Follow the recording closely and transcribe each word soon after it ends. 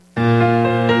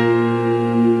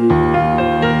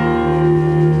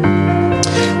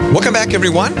back,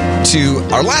 everyone, to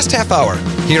our last half hour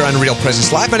here on Real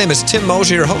Presence Live. My name is Tim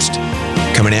Moser, your host,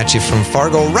 coming at you from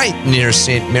Fargo, right near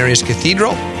St. Mary's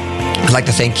Cathedral. I'd like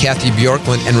to thank Kathy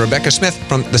Bjorklund and Rebecca Smith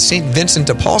from the St. Vincent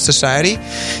de Paul Society.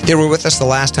 They were with us the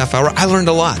last half hour. I learned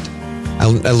a lot. I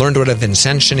learned what a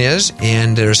Vincentian is,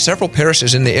 and there are several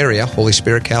parishes in the area, Holy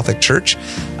Spirit Catholic Church,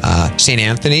 St.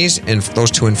 Anthony's, and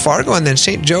those two in Fargo, and then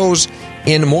St. Joe's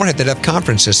in Moorhead that have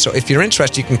conferences. So if you're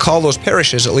interested, you can call those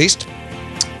parishes at least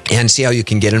and see how you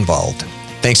can get involved.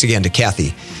 Thanks again to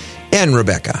Kathy and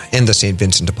Rebecca and the St.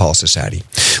 Vincent de Paul Society.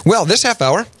 Well, this half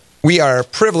hour, we are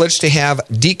privileged to have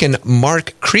Deacon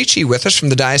Mark Creechy with us from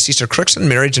the Diocese of Crookston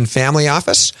Marriage and Family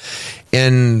Office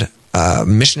and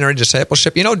Missionary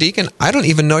Discipleship. You know, Deacon, I don't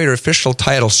even know your official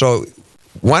title, so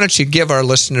why don't you give our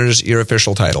listeners your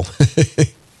official title?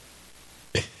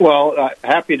 Well,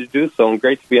 happy to do so, and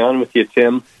great to be on with you,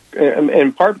 Tim.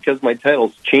 In part because my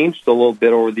title's changed a little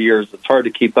bit over the years. It's hard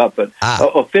to keep up, but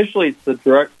officially it's the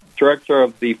director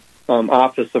of the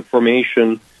Office of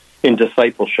Formation in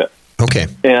Discipleship. Okay.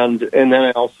 And then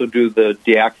I also do the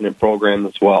diaconate program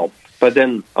as well. But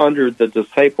then under the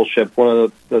discipleship, one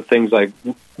of the things I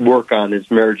work on is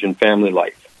marriage and family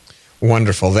life.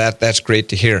 Wonderful. That's great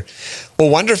to hear. Well,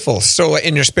 wonderful. So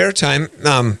in your spare time,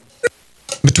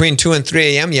 between 2 and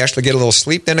 3 a.m., you actually get a little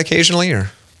sleep then occasionally,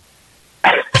 or?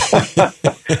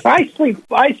 I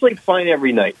sleep fine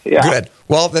every night. Yeah. Good.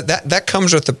 Well, that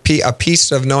comes with a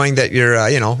piece of knowing that you're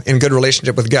in good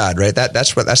relationship with God, right?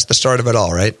 That's the start of it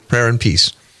all, right? Prayer and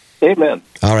peace. Amen.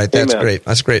 All right, that's Amen. great.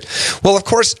 That's great. Well, of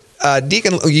course,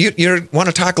 Deacon, you want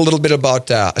to talk a little bit about,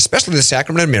 especially the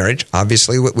sacrament of marriage,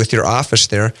 obviously, with your office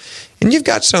there. And you've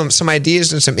got some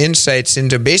ideas and some insights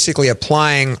into basically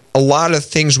applying a lot of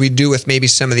things we do with maybe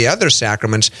some of the other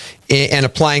sacraments and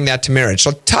applying that to marriage.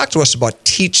 So talk to us about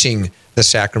teaching the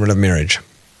sacrament of marriage.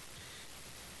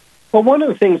 Well, one of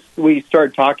the things we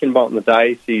started talking about in the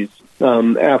diocese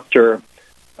after,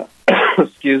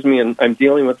 excuse me, and I'm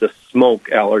dealing with a smoke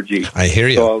allergy. I hear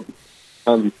you. So,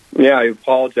 I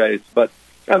apologize. But,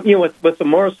 with the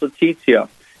Amoris Laetitia,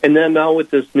 and then now with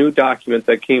this new document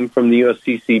that came from the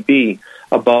USCCB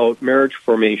about marriage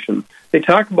formation, they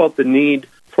talk about the need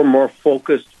for more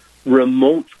focused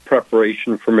remote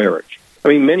preparation for marriage. I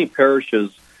mean, many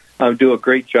parishes do a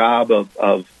great job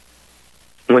of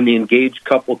when the engaged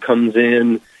couple comes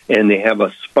in and they have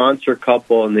a sponsor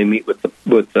couple and they meet with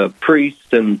the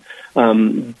priest and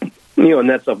and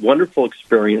that's a wonderful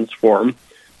experience for them.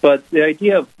 But the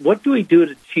idea of what do we do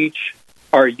to teach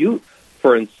our youth,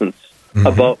 for instance,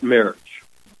 about marriage,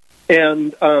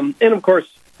 and of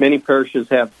course many parishes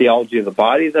have theology of the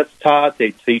body that's taught.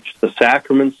 They teach the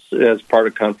sacraments as part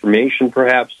of confirmation,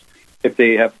 perhaps if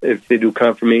they do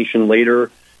confirmation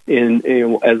later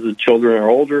as the children are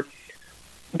older.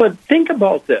 But think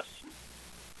about this.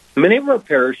 Many of our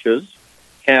parishes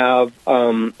have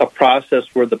a process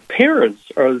where the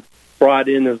parents are brought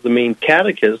in as the main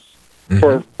catechists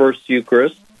for First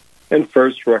Eucharist and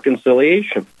First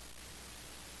Reconciliation.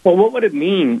 Well, what would it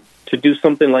mean to do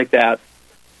something like that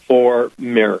for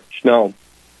marriage? Now,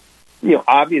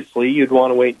 obviously you'd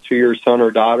want to wait until your son or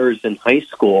daughter is in high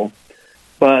school,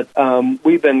 but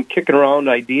we've been kicking around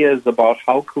ideas about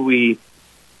how could we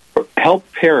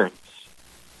help parents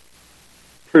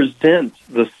present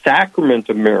the sacrament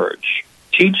of marriage,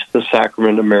 teach the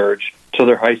sacrament of marriage to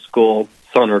their high school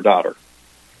son or daughter.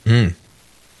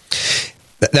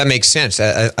 That makes sense.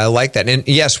 I like that. And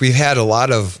yes, we've had a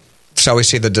lot of, shall we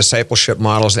say, the discipleship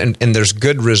models, and there's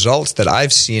good results that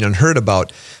I've seen and heard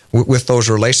about with those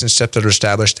relationships that are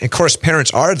established. And of course,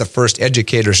 parents are the first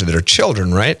educators of their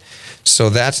children, right? So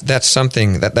that's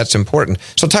something that's important.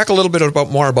 So talk a little bit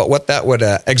more about what that would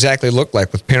exactly look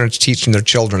like with parents teaching their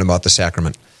children about the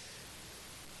sacrament.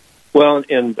 Well,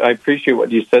 and I appreciate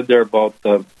what you said there about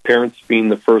the parents being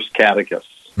the first catechists.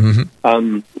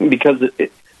 Because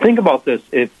think about this.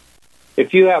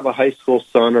 If you have a high school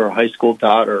son or a high school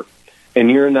daughter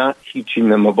and you're not teaching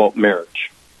them about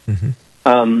marriage,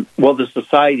 well, the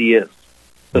society is.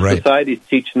 The society is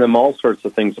teaching them all sorts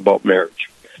of things about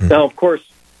marriage. Now, of course,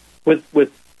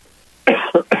 with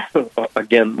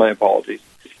again, my apologies.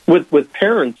 With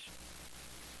parents,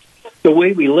 the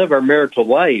way we live our marital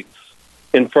lives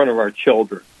in front of our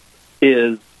children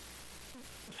is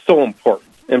so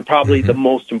important, and probably the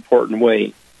most important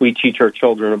way we teach our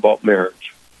children about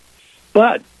marriage.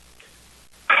 But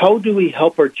how do we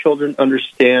help our children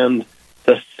understand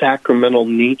the sacramental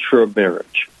nature of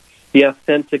marriage, the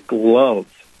authentic love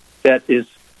that is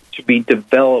to be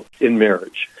developed in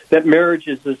marriage? That marriage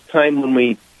is this time when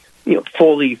we,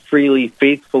 fully, freely,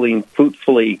 faithfully, and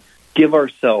fruitfully give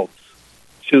ourselves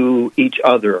to each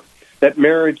other. That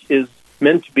marriage is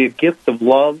meant to be a gift of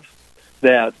love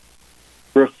that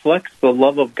reflects the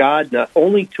love of God not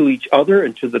only to each other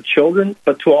and to the children,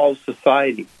 but to all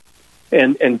society,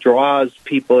 and draws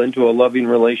people into a loving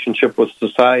relationship with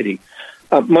society.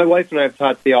 My wife and I have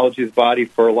taught theology of the body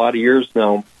for a lot of years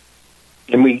now,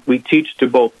 and we teach to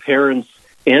both parents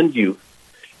and youth.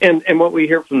 And what we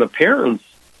hear from the parents,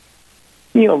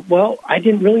 well, I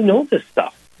didn't really know this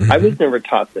stuff. Mm-hmm. I was never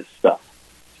taught this stuff.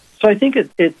 So I think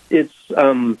it's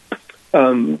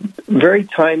very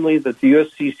timely that the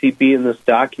USCCB in this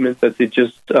document that they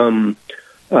just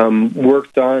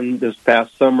worked on this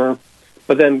past summer,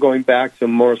 but then going back to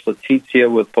Amoris Laetitia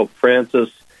with Pope Francis,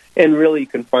 and really you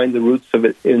can find the roots of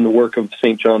it in the work of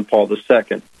St. John Paul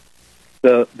II.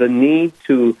 The need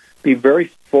to be very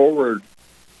forward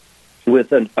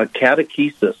with a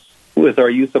catechesis with our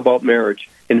youth about marriage,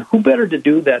 and who better to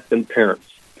do that than parents?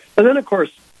 And then, of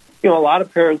course, a lot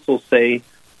of parents will say,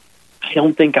 I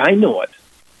don't think I know it.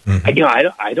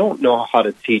 Mm-hmm. I don't know how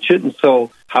to teach it, and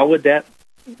so how would that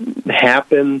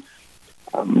happen?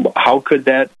 How could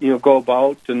that go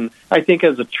about? And I think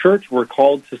as a church, we're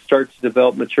called to start to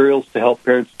develop materials to help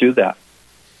parents do that.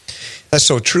 That's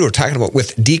so true. We're talking about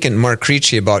with Deacon Mark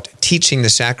Ricci about teaching the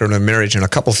sacrament of marriage, and a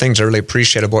couple of things I really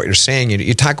appreciate about what you're saying.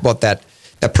 You talk about that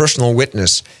personal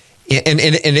witness, and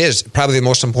it is probably the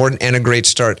most important and a great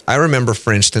start. I remember,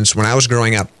 for instance, when I was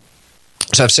growing up,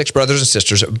 so I have 6 brothers and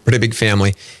sisters, a pretty big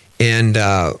family, and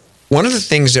one of the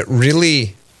things that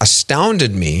really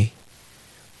astounded me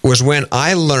was when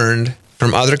I learned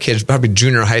from other kids, probably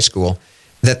junior high school,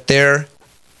 that their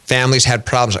families had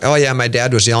problems. Like, oh yeah, my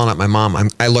dad was yelling at my mom.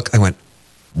 I went,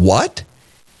 what?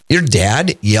 Your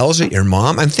dad yells at your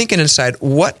mom? I'm thinking inside,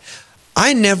 what?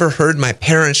 I never heard my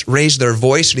parents raise their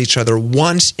voice at each other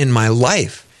once in my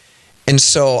life. And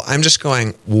so I'm just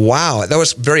going, wow, that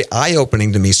was very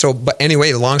eye-opening to me. So, but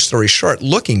anyway, long story short,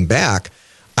 looking back,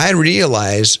 I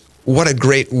realized what a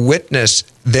great witness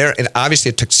there. And obviously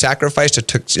it took sacrifice, it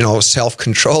took,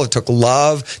 self-control, it took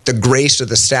love, the grace of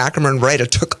the sacrament, right?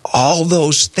 It took all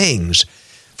those things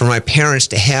for my parents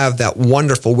to have that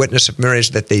wonderful witness of marriage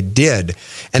that they did.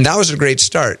 And that was a great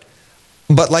start.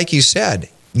 But like you said,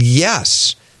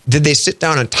 yes, did they sit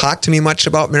down and talk to me much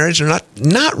about marriage or not?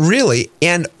 Not really.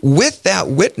 And with that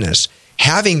witness,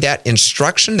 having that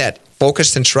instruction, that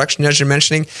focused instruction, as you're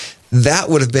mentioning, that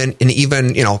would have been an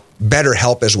even, better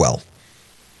help as well.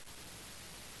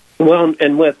 Well,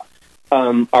 and with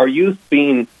our youth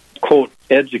being, quote,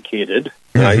 educated,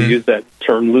 mm-hmm. I use that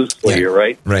term loosely here,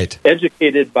 right? Right.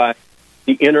 Educated by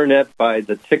the internet, by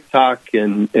the TikTok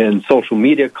and social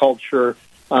media culture,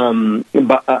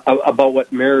 about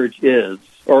what marriage is,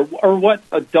 or what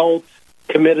adult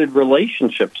committed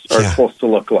relationships are supposed to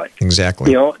look like.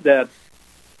 Exactly. That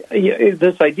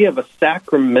this idea of a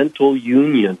sacramental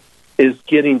union is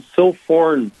getting so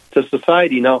foreign to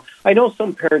society. Now, I know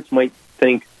some parents might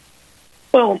think,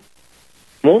 well,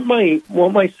 won't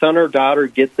my son or daughter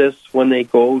get this when they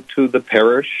go to the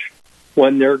parish,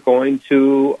 when they're going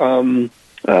to,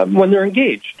 when they're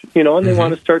engaged, and they mm-hmm.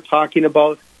 want to start talking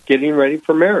about getting ready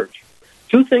for marriage.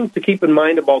 2 things to keep in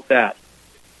mind about that.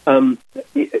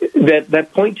 That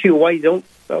point to why you don't,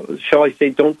 shall I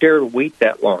say, don't dare to wait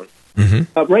that long.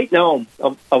 Mm-hmm. Right now,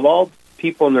 of all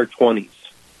people in their 20s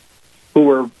who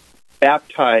were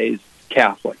baptized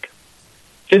Catholic,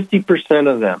 50%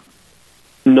 of them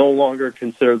no longer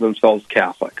consider themselves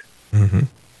Catholic. Mm-hmm.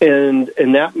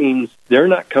 And that means they're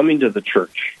not coming to the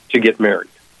church to get married.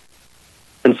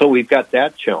 And so we've got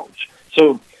that challenge.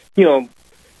 So,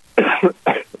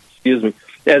 excuse me,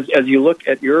 as you look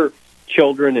at your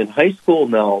children in high school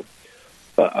now,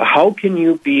 how can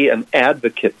you be an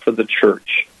advocate for the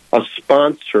church, a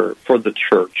sponsor for the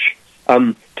church,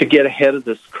 to get ahead of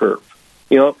this curve?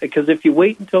 Because if you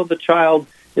wait until the child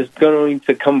is going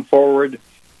to come forward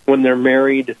when they're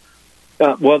married,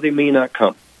 they may not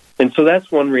come. And so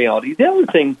that's one reality. The other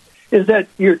thing is that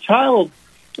your child,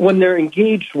 when they're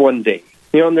engaged one day,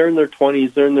 and they're in their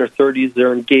 20s, they're in their 30s,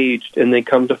 they're engaged, and they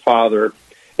come to Father,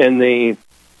 and they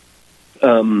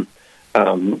want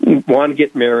to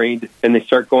get married, and they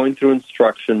start going through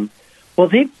instruction. Well,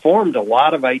 they've formed a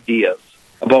lot of ideas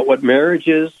about what marriage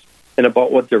is and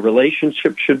about what their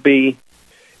relationship should be.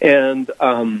 And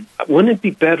wouldn't it be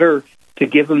better to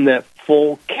give them that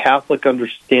full Catholic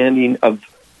understanding of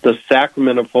the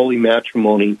sacrament of holy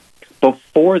matrimony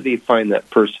before they find that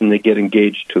person they get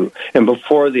engaged to and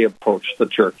before they approach the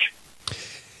church?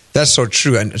 That's so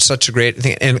true, and it's such a great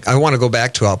thing. And I want to go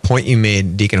back to a point you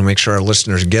made, Deacon, and make sure our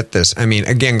listeners get this. I mean,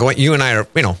 again, you and I are,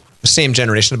 the same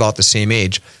generation, about the same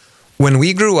age. When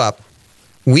we grew up,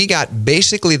 we got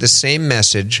basically the same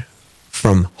message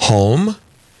from home,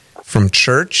 from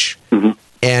church,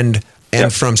 and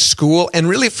from school, and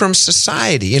really from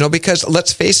society. Because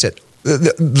let's face it,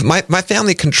 my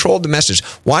family controlled the message.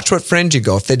 Watch what friends you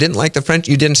go. If they didn't like the friends,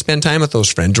 you didn't spend time with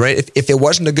those friends, right? If it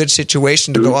wasn't a good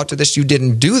situation to go out to this, you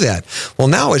didn't do that. Well,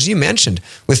 now, as you mentioned,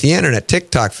 with the internet,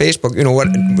 TikTok, Facebook,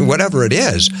 whatever it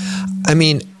is, I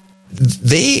mean,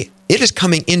 it is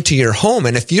coming into your home,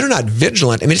 and if you're not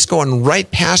vigilant, I mean, it's going right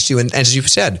past you. And as you've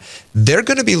said, they're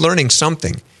going to be learning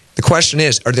something. The question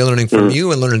is, are they learning from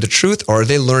you and learning the truth, or are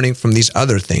they learning from these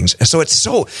other things? And so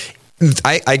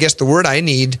I guess the word I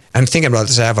need, I'm thinking about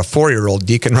this, I have a 4-year-old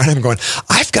deacon, right? I'm going,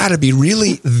 I've got to be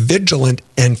really vigilant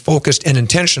and focused and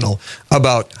intentional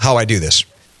about how I do this.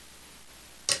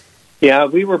 Yeah,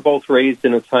 we were both raised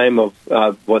in a time of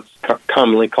what's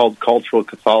commonly called cultural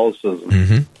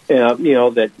Catholicism.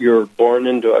 That you're born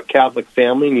into a Catholic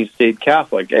family and you stayed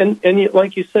Catholic. And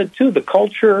like you said, too, the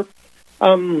culture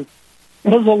was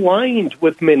aligned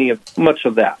with much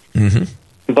of that.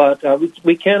 But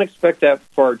we can't expect that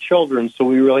for our children, so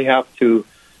we really have to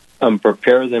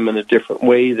prepare them in a different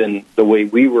way than the way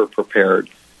we were prepared,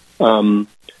 growing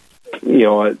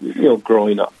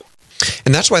up.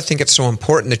 And that's why I think it's so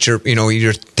important that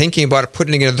you're thinking about it,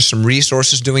 putting together some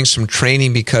resources, doing some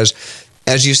training, because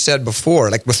as you said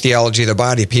before, like with theology of the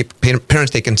body,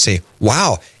 parents, they can say,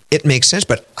 wow, it makes sense,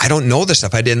 but I don't know this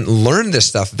stuff. I didn't learn this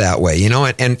stuff that way,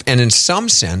 and in some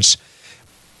sense,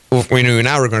 I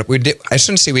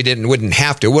shouldn't say we wouldn't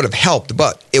have to. It would have helped,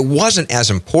 but it wasn't as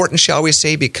important, shall we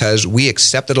say, because we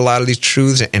accepted a lot of these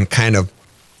truths and kind of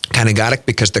got it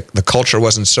because the culture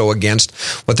wasn't so against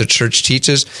what the church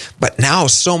teaches. But now,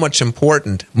 so much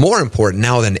more important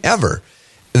now than ever,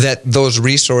 that those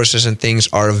resources and things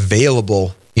are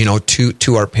available,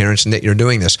 to our parents, and that you're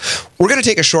doing this. We're going to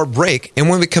take a short break, and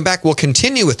when we come back, we'll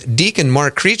continue with Deacon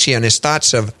Mark Creechy on his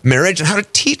thoughts of marriage and how to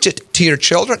teach it to your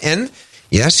children. And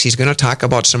yes, he's going to talk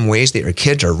about some ways that your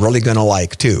kids are really going to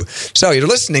like, too. So you're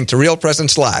listening to Real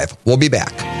Presence Live. We'll be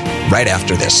back right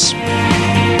after this.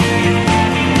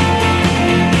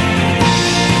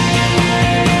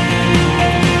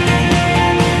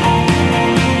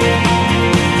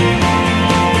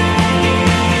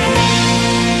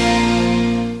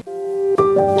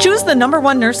 Choose the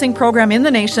 #1 nursing program in the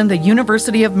nation, the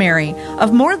University of Mary.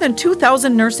 Of more than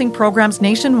 2,000 nursing programs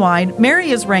nationwide,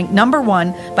 Mary is ranked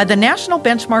 #1 by the National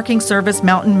Benchmarking Service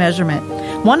Mountain Measurement.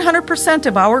 100%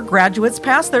 of our graduates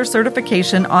pass their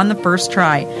certification on the first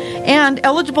try, and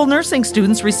eligible nursing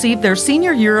students receive their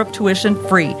senior year of tuition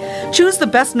free. Choose the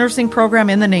best nursing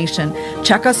program in the nation.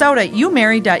 Check us out at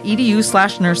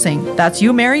umary.edu/nursing. That's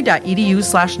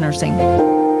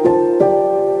umary.edu/nursing.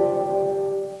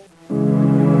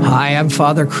 Hi, I'm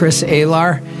Father Chris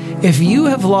Alar. If you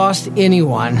have lost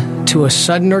anyone to a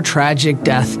sudden or tragic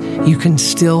death, you can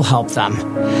still help them.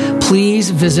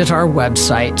 Please visit our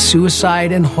website,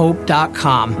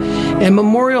 suicideandhope.com, and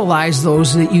memorialize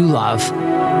those that you love.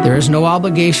 There is no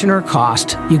obligation or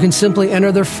cost. You can simply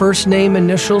enter their first name,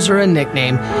 initials, or a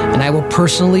nickname, and I will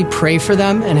personally pray for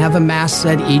them and have a Mass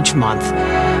said each month.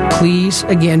 Please,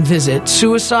 again, visit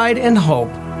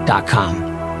suicideandhope.com.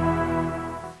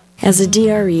 As a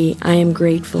DRE, I am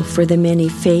grateful for the many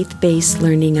faith-based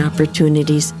learning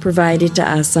opportunities provided to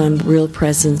us on Real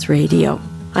Presence Radio.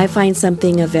 I find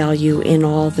something of value in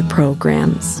all the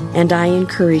programs, and I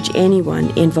encourage anyone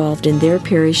involved in their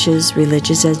parish's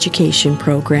religious education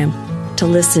program to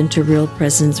listen to Real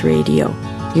Presence Radio.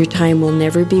 Your time will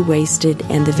never be wasted,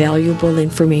 and the valuable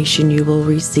information you will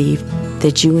receive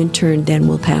that you in turn then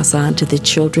will pass on to the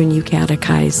children you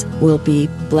catechize will be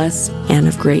blessed and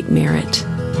of great merit.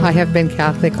 I have been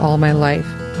Catholic all my life.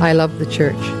 I love the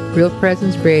Church. Real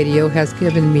Presence Radio has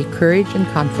given me courage and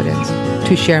confidence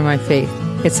to share my faith.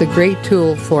 It's a great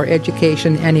tool for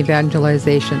education and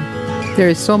evangelization. There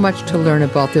is so much to learn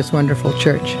about this wonderful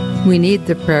Church. We need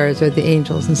the prayers of the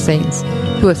angels and saints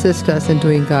to assist us in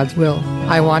doing God's will.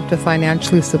 I want to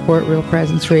financially support Real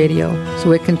Presence Radio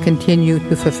so it can continue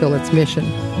to fulfill its mission.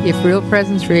 If Real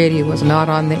Presence Radio was not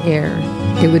on the air,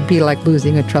 it would be like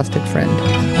losing a trusted friend.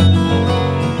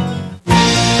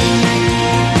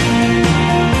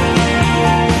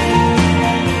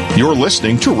 You're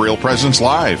listening to Real Presence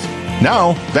Live.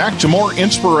 Now, back to more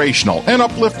inspirational and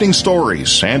uplifting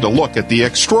stories and a look at the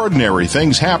extraordinary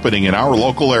things happening in our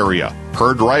local area.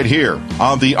 Heard right here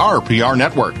on the RPR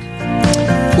Network.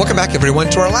 Welcome back, everyone,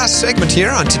 to our last segment here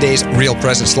on today's Real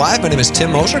Presence Live. My name is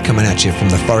Tim Moser, coming at you from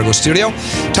the Fargo studio,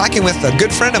 talking with a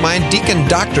good friend of mine, Deacon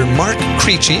Dr. Mark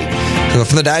Creechy,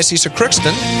 from the Diocese of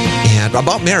Crookston, and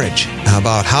about marriage,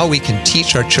 about how we can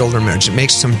teach our children marriage. It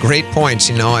makes some great points,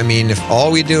 I mean, if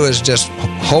all we do is just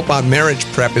hope our marriage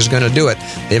prep is going to do it,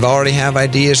 they've already have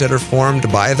ideas that are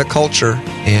formed by the culture,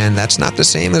 and that's not the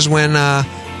same as when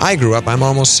I grew up. I'm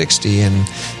almost 60, and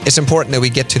it's important that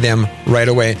we get to them right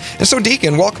away. And so,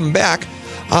 Deacon, welcome back.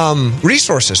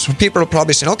 Resources. People are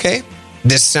probably saying, okay,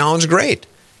 this sounds great.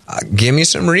 Give me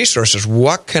some resources.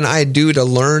 What can I do to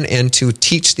learn and to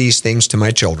teach these things to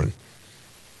my children?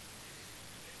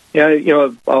 Yeah,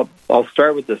 I'll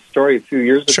start with this story. A few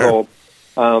years ago,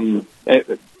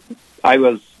 I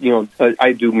was,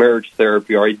 I do marriage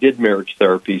therapy, or I did marriage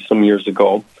therapy some years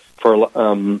ago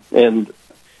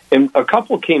and a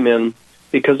couple came in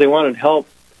because they wanted help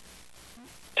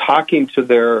talking to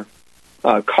their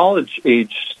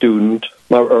college-age student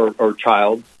or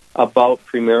child about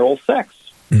premarital sex.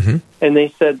 Mm-hmm. And they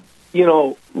said,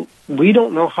 we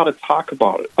don't know how to talk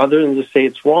about it other than to say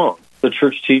it's wrong. The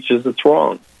church teaches it's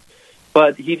wrong.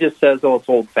 But he just says, it's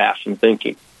old-fashioned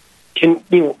thinking.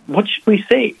 What should we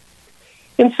say?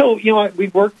 And so, we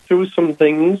worked through some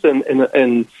things,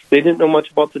 and they didn't know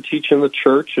much about the teaching of the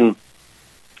church, and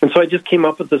so I just came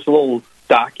up with this little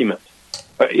document,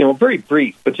 very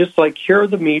brief, but just like, here are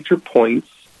the major points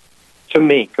to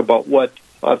make about what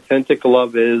authentic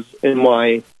love is and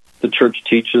why the church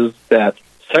teaches that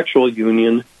sexual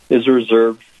union is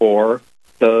reserved for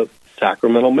the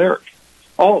sacramental marriage.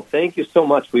 Oh, thank you so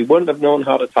much. We wouldn't have known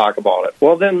how to talk about it.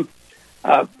 Well, then,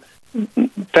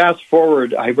 fast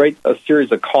forward, I write a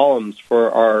series of columns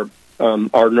for our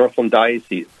Northland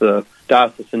Diocese, the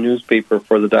diocesan newspaper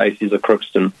for the Diocese of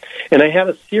Crookston. And I had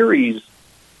a series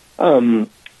in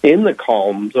the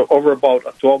columns over about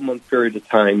a 12-month period of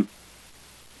time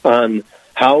on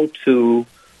how to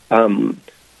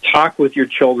talk with your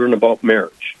children about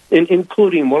marriage,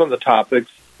 including one of the topics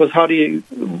was how do you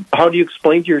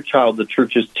explain to your child the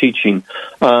church's teaching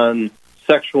on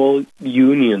sexual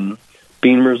union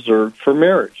being reserved for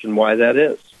marriage and why that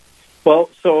is.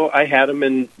 Well, so I had them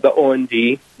in the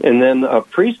OND, and then a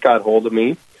priest got hold of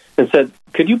me and said,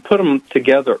 could you put them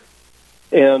together?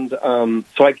 And so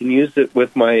I can use it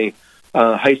with my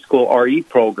high school RE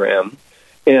program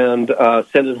and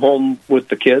send it home with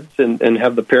the kids and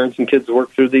have the parents and kids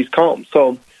work through these columns.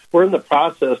 So we're in the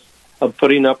process of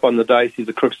putting up on the Diocese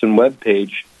of Crookston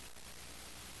webpage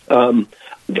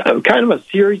kind of a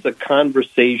series of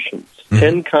conversations,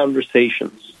 10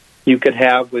 conversations you could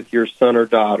have with your son or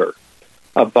daughter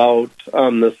about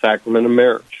the sacrament of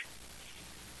marriage.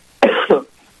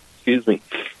 Excuse me.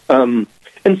 And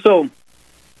so,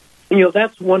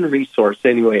 that's one resource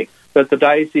anyway that the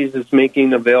diocese is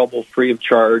making available free of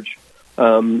charge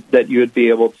that you would be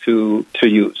able to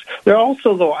use. There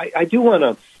also, though, I do want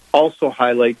to also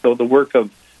highlight, though, the work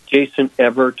of Jason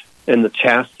Everett and the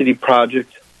Chastity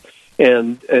Project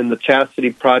and the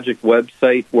Chastity Project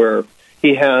website, where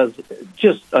he has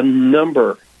just a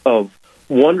number of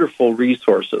wonderful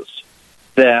resources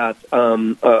that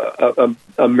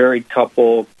a married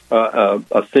couple,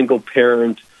 a single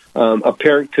parent, a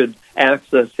parent could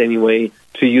access anyway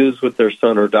to use with their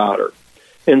son or daughter.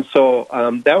 And so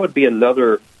that would be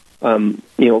another,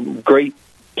 great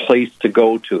place to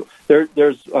go to.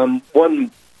 There's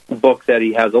one book that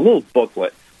he has, a little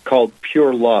booklet called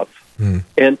Pure Love.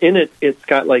 And in it, it's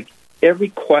got like every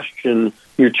question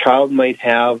your child might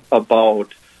have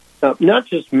about not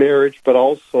just marriage, but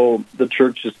also the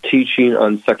church's teaching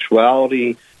on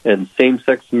sexuality and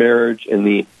same-sex marriage and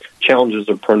the challenges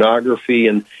of pornography,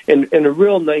 and a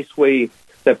real nice way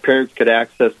that parents could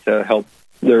access to help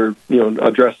their,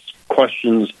 address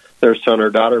questions their son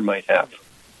or daughter might have.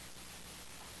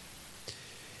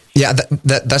 Yeah,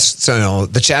 that's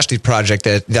the Chastity Project.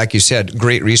 That, like you said,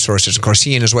 great resources. Of course,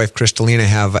 he and his wife Kristalina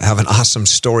have an awesome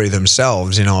story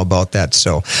themselves, about that.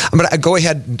 So, but go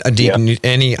ahead, Deacon.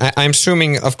 Yeah. I'm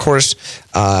assuming, of course,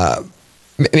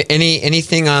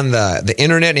 anything on the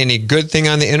internet, any good thing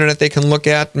on the internet they can look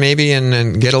at, maybe,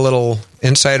 and get a little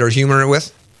insight or humor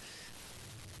with.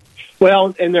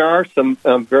 Well, and there are some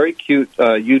very cute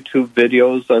YouTube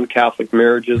videos on Catholic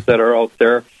marriages that are out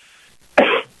there.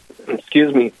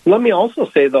 Excuse me. Let me also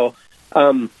say, though,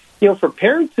 for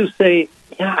parents who say,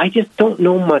 I just don't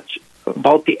know much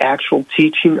about the actual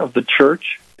teaching of the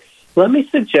church, let me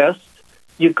suggest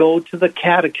you go to the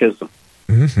Catechism.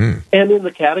 Mm-hmm. And in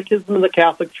the Catechism of the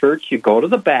Catholic Church, you go to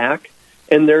the back,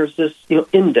 and there's this,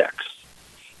 index,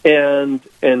 and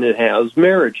it has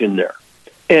marriage in there.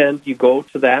 And you go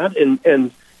to that,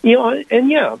 and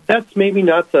that's maybe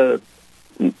not the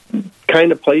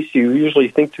kind of place you usually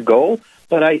think to go.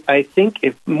 But I think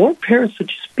if more parents would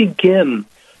just begin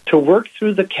to work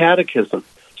through the catechism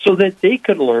so that they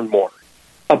could learn more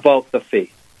about the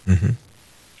faith.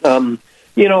 Mm-hmm.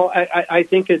 I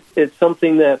think it's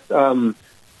something that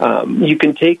you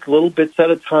can take little bits at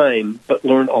a time, but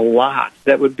learn a lot.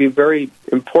 That would be very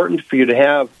important for you to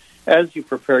have as you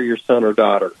prepare your son or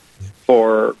daughter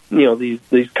for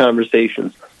these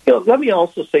conversations. Let me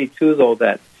also say too, though,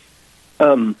 that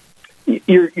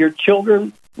your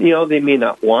children, they may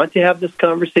not want to have this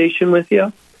conversation with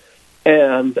you,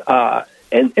 and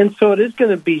so it is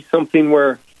going to be something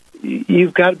where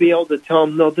you've got to be able to tell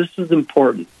them, no, this is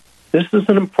important. This is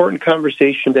an important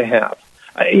conversation to have.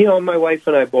 My wife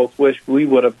and I both wish we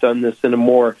would have done this in a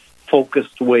more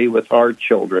focused way with our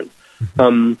children.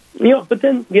 But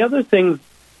then the other thing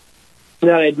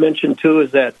that I'd mentioned too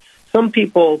is that some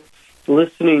people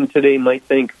listening today might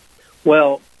think,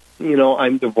 well,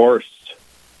 I'm divorced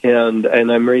and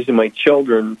I'm raising my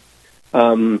children,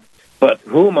 but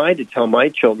who am I to tell my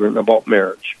children about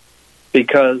marriage?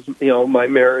 Because, my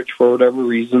marriage, for whatever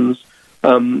reasons,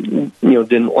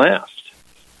 didn't last.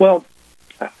 Well,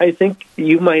 I think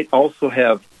you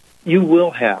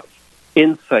will have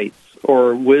insights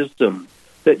or wisdom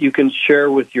that you can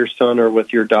share with your son or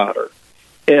with your daughter.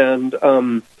 And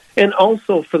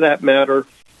also, for that matter,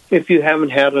 if you haven't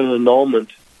had an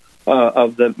annulment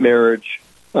of the marriage,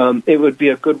 it would be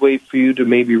a good way for you to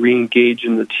maybe re-engage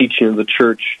in the teaching of the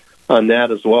church on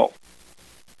that as well.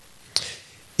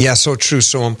 Yeah, so true,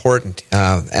 so important.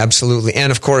 Absolutely.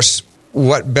 And of course,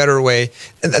 what better way,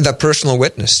 the personal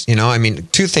witness,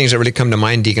 two things that really come to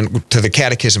mind, Deacon, to the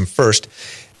catechism first.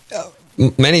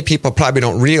 Many people probably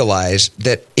don't realize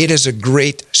that it is a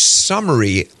great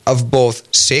summary of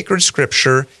both sacred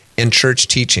scripture and church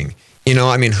teaching.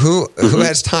 Who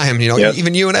has time?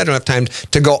 Even you and I don't have time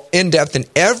to go in depth in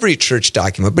every church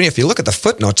document. But if you look at the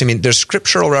footnotes, there's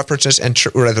scriptural references and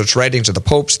whether it's writings of the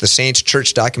popes, the saints,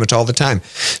 church documents all the time.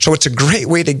 So it's a great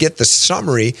way to get the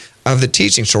summary of the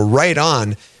teaching. So right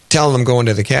on, tell them go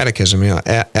into the catechism.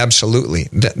 Absolutely,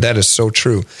 that is so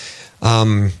true.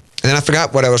 And I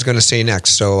forgot what I was going to say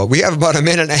next. So we have about a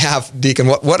minute and a half, Deacon.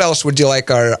 What else would you like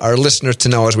our listeners to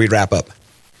know as we wrap up?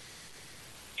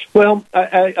 Well,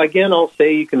 I'll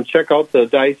say you can check out the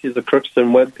Diocese of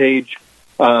Crookston webpage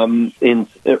in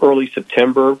early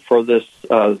September for this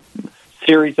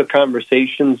series of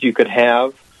conversations you could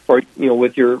have, or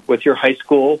with your high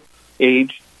school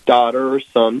age daughter or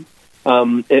son.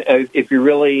 If you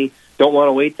really don't want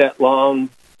to wait that long,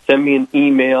 send me an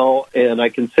email, and I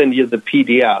can send you the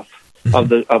PDF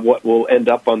of what will end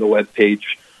up on the webpage.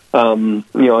 In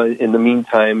the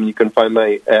meantime, you can find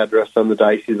my address on the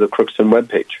Diocese of Crookston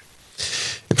webpage.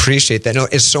 Appreciate that. No,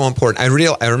 it's so important. I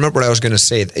remember what I was going to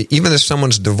say. Even if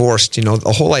someone's divorced,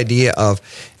 the whole idea of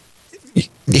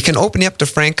it can open you up to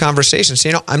frank conversations.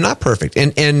 I'm not perfect,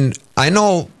 and I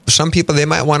know some people, they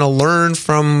might want to learn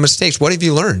from mistakes. What have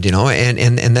you learned?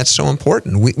 And that's so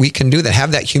important. We can do that.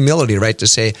 Have that humility, right, to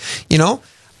say,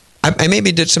 I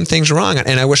maybe did some things wrong,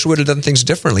 and I wish I would have done things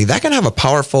differently. That can have a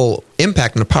powerful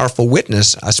impact and a powerful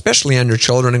witness, especially on your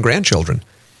children and grandchildren.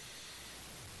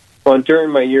 Well, during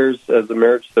my years as a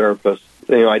marriage therapist,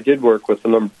 I did work with a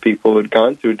number of people who had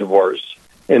gone through divorce.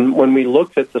 And when we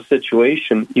looked at the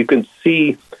situation, you can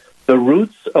see the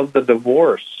roots of the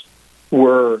divorce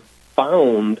were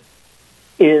found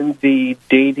in the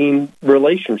dating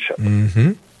relationship.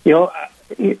 Mm-hmm.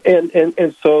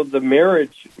 And so the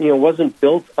marriage, wasn't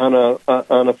built on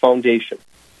a foundation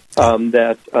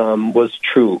that was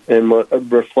true and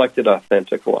reflected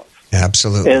authentic love.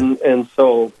 Absolutely. And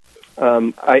so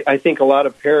I think a lot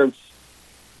of parents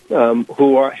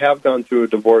who have gone through a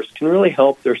divorce can really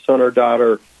help their son or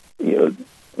daughter,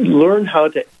 learn how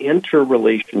to enter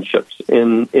relationships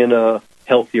in a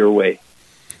healthier way.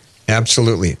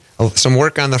 Absolutely. Some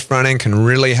work on the front end can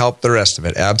really help the rest of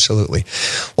it. Absolutely.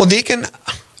 Well, Deacon,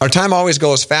 our time always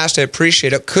goes fast. I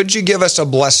appreciate it. Could you give us a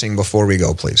blessing before we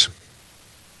go, please?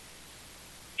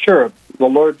 Sure. The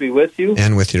Lord be with you.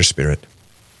 And with your spirit.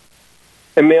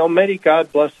 And may Almighty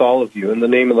God bless all of you in the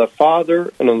name of the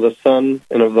Father, and of the Son,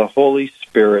 and of the Holy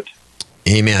Spirit.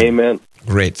 Amen. Amen.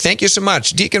 Great. Thank you so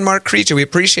much. Deacon Mark Creature, we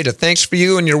appreciate it. Thanks for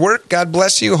you and your work. God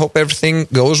bless you. Hope everything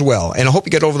goes well. And I hope you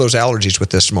get over those allergies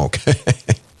with this smoke.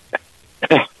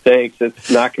 Thanks. It's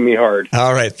knocking me hard.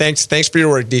 All right. Thanks for your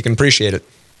work, Deacon. Appreciate it.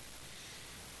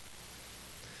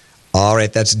 All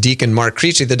right, that's Deacon Mark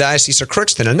Creasy, the Diocese of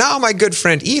Crookston. And now my good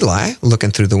friend Eli,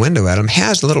 looking through the window at him,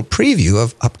 has a little preview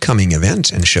of upcoming events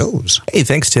and shows. Hey,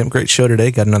 thanks, Tim. Great show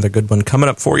today. Got another good one coming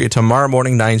up for you tomorrow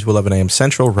morning, 9 to 11 a.m.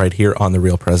 Central, right here on the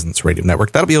Real Presence Radio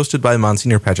Network. That'll be hosted by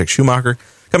Monsignor Patrick Schumacher,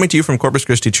 coming to you from Corpus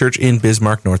Christi Church in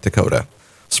Bismarck, North Dakota.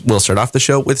 We'll start off the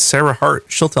show with Sarah Hart.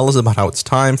 She'll tell us about how it's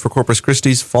time for Corpus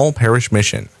Christi's Fall Parish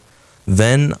Mission.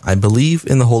 Then, I Believe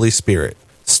in the Holy Spirit.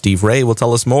 Steve Ray will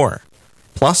tell us more.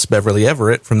 Plus, Beverly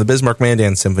Everett from the Bismarck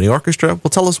Mandan Symphony Orchestra will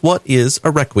tell us what is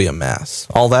a Requiem Mass.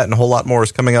 All that and a whole lot more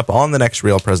is coming up on the next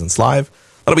Real Presence Live.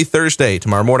 That'll be Thursday,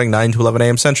 tomorrow morning, 9 to 11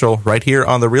 a.m. Central, right here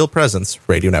on the Real Presence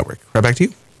Radio Network. Right back to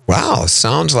you. Wow,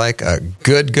 sounds like a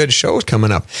good show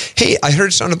coming up. Hey, I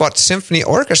heard something about Symphony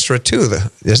Orchestra, too.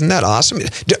 Isn't that awesome?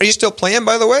 Are you still playing,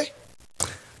 by the way?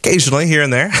 Occasionally, here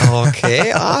and there.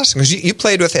 Okay, awesome. Because you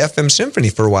played with the FM Symphony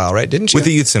for a while, right? Didn't you? With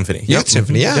the Youth Symphony. Youth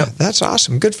Symphony, yeah. Yep. That's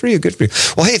awesome. Good for you, good for you.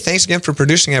 Well, hey, thanks again for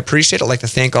producing. I appreciate it. I'd like to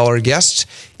thank all our guests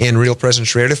in Real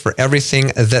Presence Radio for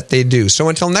everything that they do. So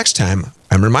until next time,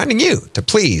 I'm reminding you to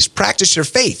please practice your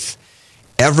faith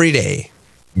every day.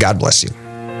 God bless you.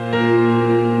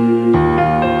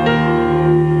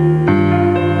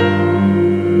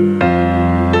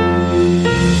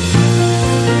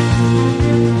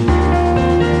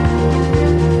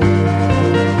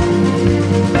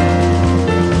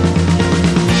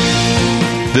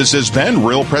 This has been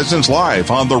Real Presence Live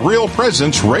on the Real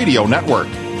Presence Radio Network.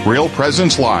 Real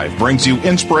Presence Live brings you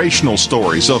inspirational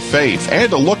stories of faith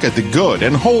and a look at the good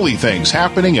and holy things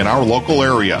happening in our local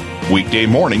area. Weekday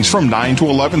mornings from 9 to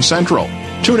 11 Central.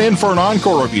 Tune in for an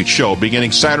encore of each show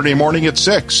beginning Saturday morning at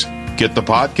 6. Get the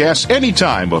podcast any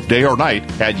time of day or night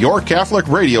at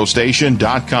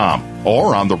yourcatholicradiostation.com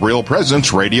or on the Real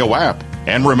Presence Radio app.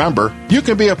 And remember, you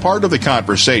can be a part of the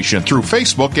conversation through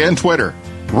Facebook and Twitter.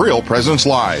 Real Presence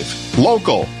Live.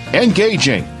 Local,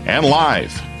 engaging, and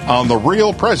live on the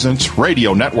Real Presence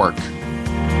Radio Network.